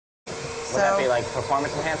Would that be like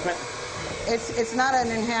performance enhancement? It's not an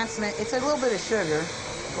enhancement. It's a little bit of sugar,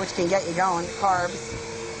 which can get you going, carbs.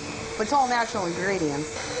 But it's all natural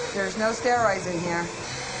ingredients. There's no steroids in here.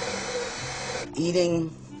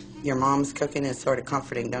 Eating your mom's cooking is sort of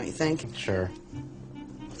comforting, don't you think? Sure.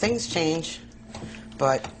 Things change,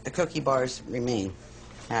 but the cookie bars remain.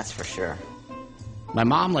 That's for sure. My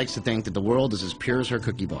mom likes to think that the world is as pure as her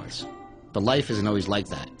cookie bars. But life isn't always like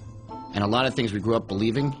that. And a lot of things we grew up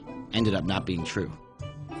believing ended up not being true.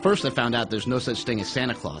 First, I found out there's no such thing as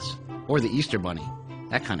Santa Claus or the Easter Bunny.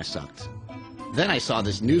 That kind of sucked. Then I saw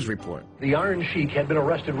this news report. The Iron Sheik had been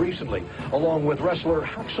arrested recently, along with wrestler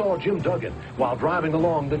Hacksaw Jim Duggan, while driving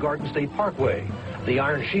along the Garden State Parkway. The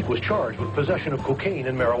Iron Sheik was charged with possession of cocaine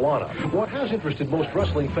and marijuana. What has interested most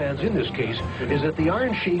wrestling fans in this case is that the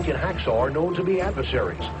Iron Sheik and Hacksaw are known to be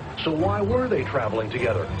adversaries. So why were they traveling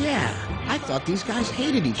together? Yeah, I thought these guys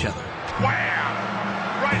hated each other. Wham!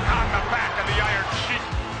 Right on the back of the Iron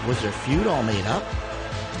Sheik. Was their feud all made up?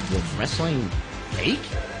 Was wrestling fake?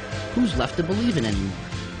 Who's left to believe in anymore?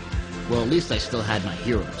 Well, at least I still had my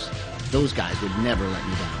heroes. Those guys would never let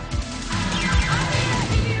me down.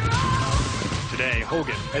 Today,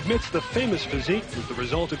 Hogan admits the famous physique was the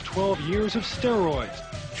result of 12 years of steroids.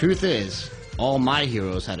 Truth is, all my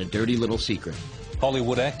heroes had a dirty little secret.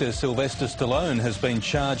 Hollywood actor Sylvester Stallone has been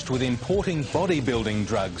charged with importing bodybuilding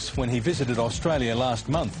drugs when he visited Australia last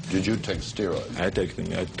month. Did you take steroids? I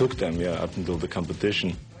took them, yeah, up until the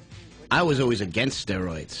competition. I was always against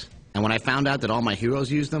steroids. And when I found out that all my heroes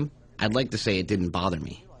used them, I'd like to say it didn't bother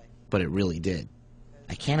me, but it really did.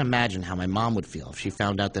 I can't imagine how my mom would feel if she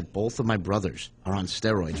found out that both of my brothers are on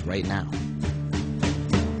steroids right now.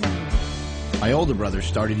 My older brother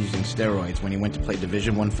started using steroids when he went to play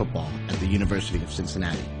Division I football at the University of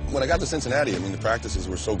Cincinnati. When I got to Cincinnati, I mean, the practices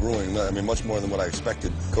were so grueling. I mean, much more than what I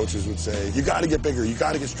expected. Coaches would say, you got to get bigger, you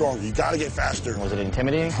got to get stronger, you got to get faster. Was it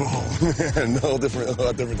intimidating? Oh, man, no, a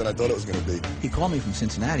lot different than I thought it was going to be. He called me from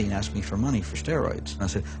Cincinnati and asked me for money for steroids. And I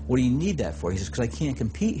said, what do you need that for? He says, because I can't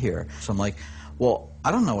compete here. So I'm like, well,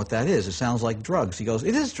 I don't know what that is. It sounds like drugs. He goes,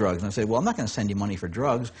 it is drugs. And I say, well, I'm not going to send you money for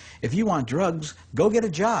drugs. If you want drugs, go get a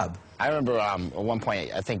job. I remember at one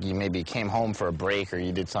point, I think you maybe came home for a break or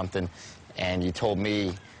you did something, and you told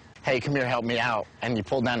me, hey, come here, help me out. And you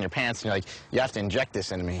pulled down your pants, and you're like, you have to inject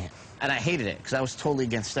this into me. And I hated it, because I was totally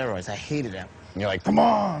against steroids. I hated it. And you're like, come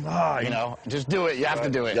on, you know, just do it. You have to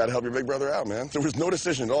do it. You got to help your big brother out, man. There was no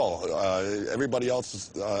decision at all. Everybody else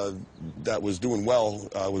that was doing well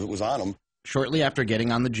was on him. Shortly after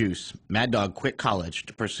getting on the juice, Mad Dog quit college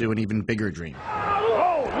to pursue an even bigger dream.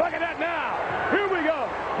 Oh, look at that now. Here we go.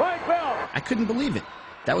 Frank Bell. I couldn't believe it.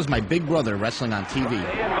 That was my big brother wrestling on TV.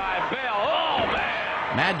 In by Bell. Oh,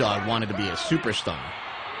 man. Mad Dog wanted to be a superstar,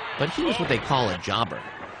 but he was what they call a jobber.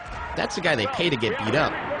 That's the guy they pay to get beat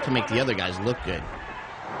up to make the other guys look good.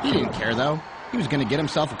 He didn't care, though. He was going to get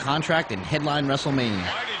himself a contract and headline WrestleMania.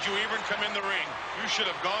 Why did you even come in the ring? You should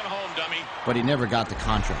have gone home, dummy. But he never got the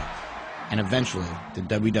contract. And eventually, the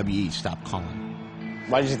WWE stopped calling.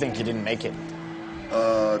 Why did you think you didn't make it?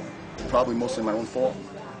 Probably mostly my own fault.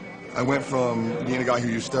 I went from being a guy who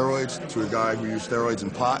used steroids to a guy who used steroids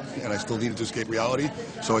and pot, and I still needed to escape reality.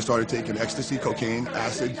 So I started taking ecstasy, cocaine,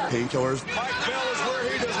 acid, painkillers. Mike Bell is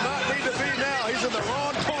where he does not need to be now. He's in the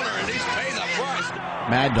wrong corner, and he's paid the price.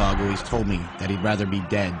 Mad Dog always told me that he'd rather be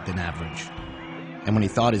dead than average. And when he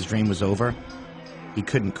thought his dream was over, he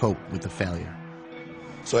couldn't cope with the failure.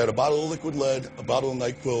 So I had a bottle of liquid lead, a bottle of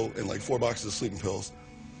NyQuil, and like 4 boxes of sleeping pills.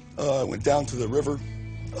 I went down to the river,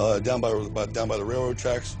 down by the railroad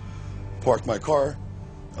tracks, parked my car,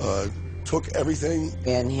 took everything.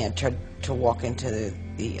 And he had tried to walk into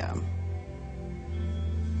he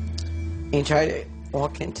tried to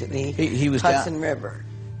walk into the He was Hudson down. River.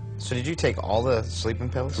 So did you take all the sleeping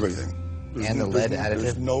pills? Everything. And the lead additive?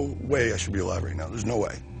 There's no way I should be alive right now. There's no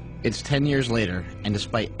way. It's 10 years later, and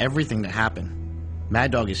despite everything that happened,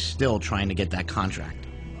 Mad Dog is still trying to get that contract,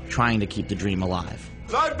 trying to keep the dream alive.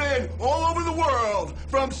 I've been all over the world,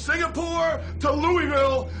 from Singapore to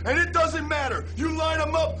Louisville, and it doesn't matter. You line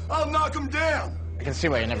them up, I'll knock them down. I can see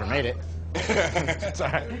why you never made it. It's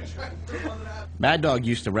all right. Mad Dog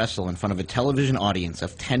used to wrestle in front of a television audience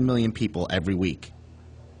of 10 million people every week.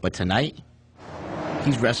 But tonight,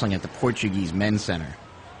 he's wrestling at the Portuguese Men's Center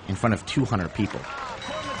in front of 200 people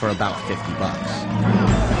for about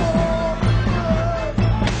 $50.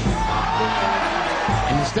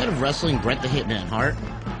 And instead of wrestling Bret the Hitman Hart,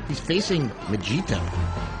 he's facing Vegito,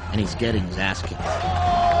 and he's getting his ass kicked.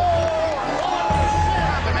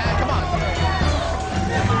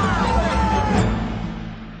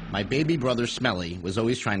 My baby brother Smelly was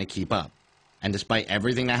always trying to keep up, and despite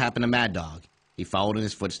everything that happened to Mad Dog, He followed in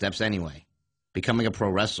his footsteps anyway, becoming a pro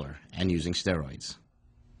wrestler and using steroids.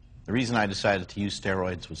 The reason I decided to use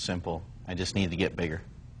steroids was simple. I just needed to get bigger.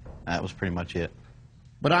 That was pretty much it.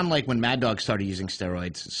 But unlike when Mad Dog started using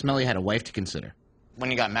steroids, Smelly had a wife to consider. When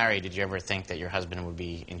you got married, did you ever think that your husband would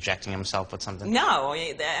be injecting himself with something? No,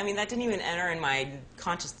 I mean, that didn't even enter in my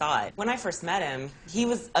conscious thought. When I first met him, he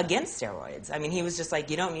was against steroids. I mean, he was just like,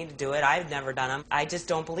 you don't need to do it. I've never done them. I just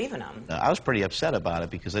don't believe in them. I was pretty upset about it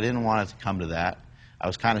because I didn't want it to come to that. I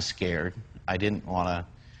was kind of scared. I didn't want to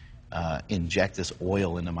inject this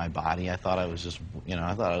oil into my body. I thought I was just,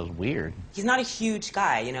 I thought I was weird. He's not a huge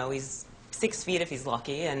guy, he's 6 feet if he's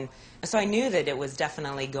lucky, and so I knew that it was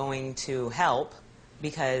definitely going to help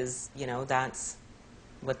because, that's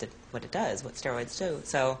what it does, what steroids do.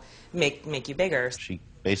 So make you bigger. She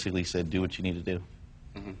basically said, do what you need to do.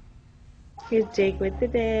 Mm-hmm. Here's Jake with the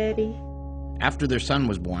daddy. After their son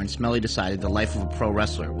was born, Smelly decided the life of a pro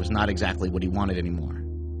wrestler was not exactly what he wanted anymore.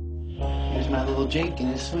 Here's my little Jake in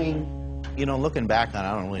his swing. Looking back on it,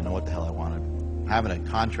 I don't really know what the hell I wanted. Having a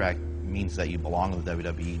contract means that you belong with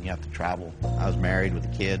WWE and you have to travel. I was married with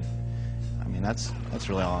a kid. I mean, that's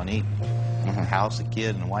really all I need. A house, a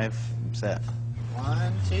kid, and a wife. I'm set.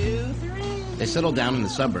 1, 2, 3. They settled down in the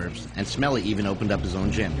suburbs, and Smelly even opened up his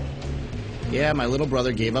own gym. Yeah, my little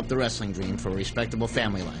brother gave up the wrestling dream for a respectable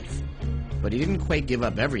family life, but he didn't quite give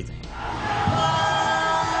up everything.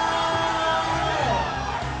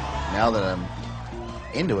 Now that I'm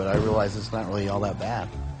into it, I realize it's not really all that bad.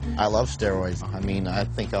 I love steroids. I mean, I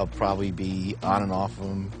think I'll probably be on and off of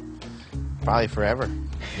them probably forever.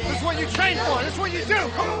 This is what you train for. This is what you do.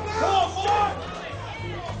 Come on, boy!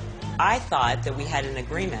 I thought that we had an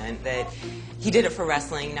agreement that he did it for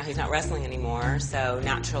wrestling, now he's not wrestling anymore, so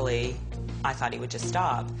naturally I thought he would just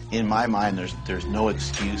stop. In my mind, there's no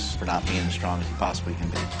excuse for not being as strong as you possibly can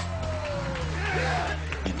be.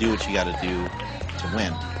 You do what you got to do to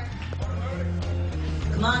win.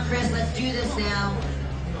 Come on, Chris, let's do this now.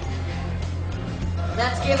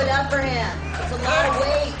 Let's give it up for him. It's a lot of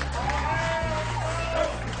weight.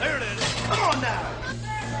 There it is. Come on now.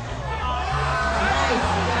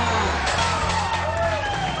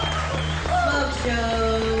 Smoke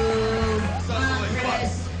show. Come on,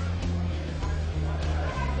 Chris.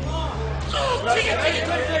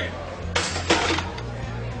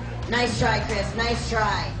 Nice try, Chris. Nice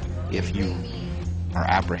try. If you are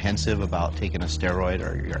apprehensive about taking a steroid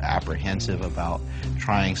or you're apprehensive about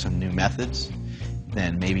trying some new methods,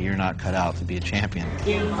 then maybe you're not cut out to be a champion.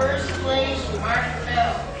 In first place, Mark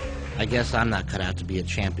Bell. I guess I'm not cut out to be a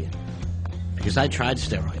champion, because I tried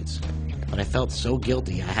steroids, but I felt so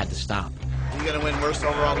guilty I had to stop. You gonna win worst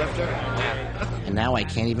overall lifter? And now I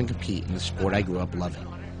can't even compete in the sport I grew up loving.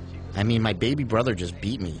 I mean, my baby brother just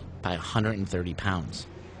beat me by 130 pounds.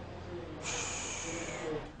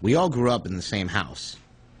 We all grew up in the same house.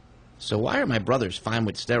 So why are my brothers fine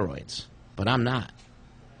with steroids, but I'm not?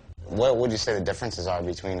 What would you say the differences are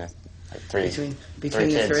between the three? Between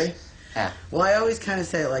the three? Yeah. Well, I always kind of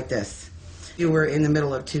say it like this. You were in the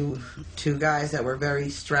middle of two guys that were very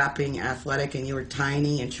strapping, athletic, and you were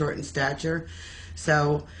tiny and short in stature.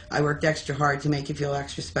 So I worked extra hard to make you feel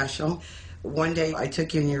extra special. One day I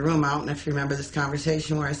took you in your room out, and if you remember this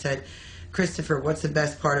conversation where I said, Christopher, what's the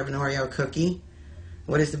best part of an Oreo cookie?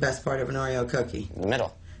 What is the best part of an Oreo cookie? The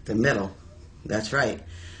middle. The middle. That's right.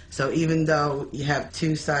 So even though you have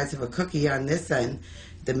two sides of a cookie on this end,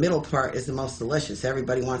 the middle part is the most delicious.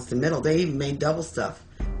 Everybody wants the middle. They even made double stuff.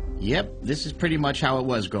 Yep, this is pretty much how it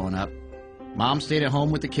was growing up. Mom stayed at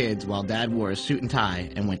home with the kids while Dad wore a suit and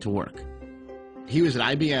tie and went to work. He was at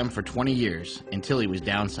IBM for 20 years until he was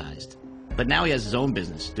downsized. But now he has his own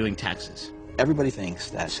business doing taxes. Everybody thinks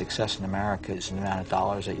that success in America is the amount of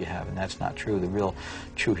dollars that you have, and that's not true. The real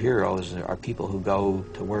true heroes are people who go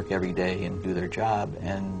to work every day and do their job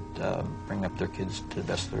and bring up their kids to the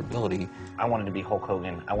best of their ability. I wanted to be Hulk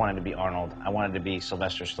Hogan. I wanted to be Arnold. I wanted to be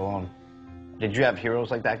Sylvester Stallone. Did you have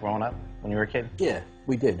heroes like that growing up when you were a kid? Yeah,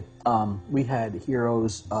 we did. We had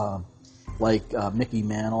heroes like Mickey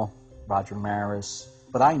Mantle, Roger Maris,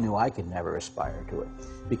 but I knew I could never aspire to it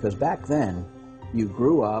because back then, you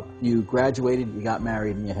grew up, you graduated, you got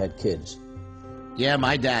married, and you had kids. Yeah,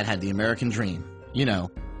 my dad had the American dream. You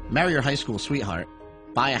know, marry your high school sweetheart,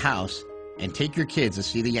 buy a house, and take your kids to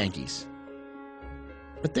see the Yankees.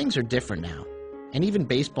 But things are different now, and even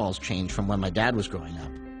baseball's changed from when my dad was growing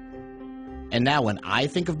up. And now when I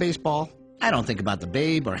think of baseball, I don't think about the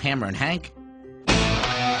Babe or Hammer and Hank.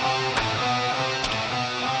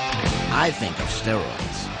 I think of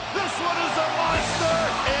steroids. This one is a monster.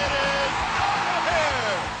 It is out of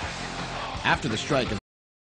here. After the strike of